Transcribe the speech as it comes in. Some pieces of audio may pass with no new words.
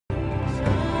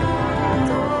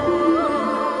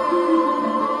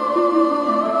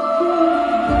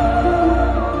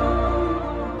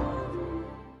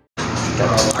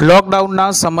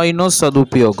લોકડાઉનના સમયનો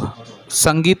સદુપયોગ,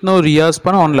 સંગીતનો રિયાઝ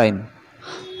પણ ઓનલાઈન।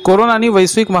 કોરોનાની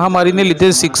વૈશ્વિક મહામારીને લીધે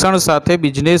શિક્ષણ સાથે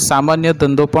બિઝનેસ, સામાન્ય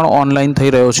ધંધો પણ ઓનલાઈન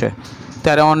થઈ રહ્યો છે।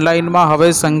 ત્યારે ઓનલાઈનમાં હવે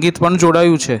સંગીત પણ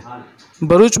જોડાયું છે।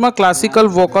 ભરૂચમાં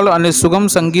ક્લાસિકલ વોકલ અને સુગમ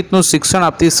સંગીતનું શિક્ષણ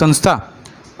આપતી સંસ્થા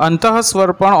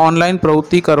અંતઃસ્વર પણ ઓનલાઈન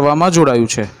પ્રવૃત્તિ કરવામાં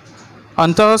જોડાયું છે।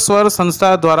 અંતઃસ્વર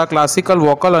સંસ્થા દ્વારા ક્લાસિકલ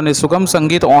વોકલ અને સુગમ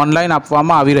સંગીત ઓનલાઈન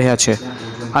આપવામાં આવી રહ્યા છે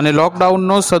અને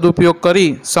લોકડાઉનનો સદુપયોગ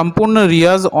કરી સંપૂર્ણ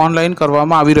રિયાઝ ઓનલાઈન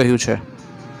કરવામાં આવી રહ્યું છે।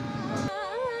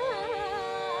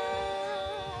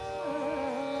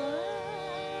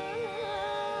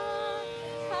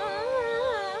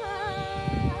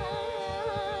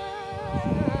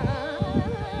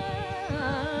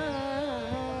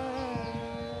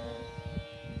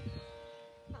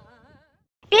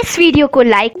 इस वीडियो को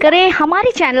लाइक करें,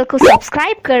 हमारे चैनल को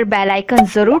सब्सक्राइब कर बेल आइकन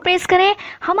जरूर प्रेस करें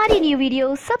हमारी न्यू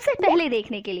वीडियो सबसे पहले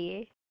देखने के लिए।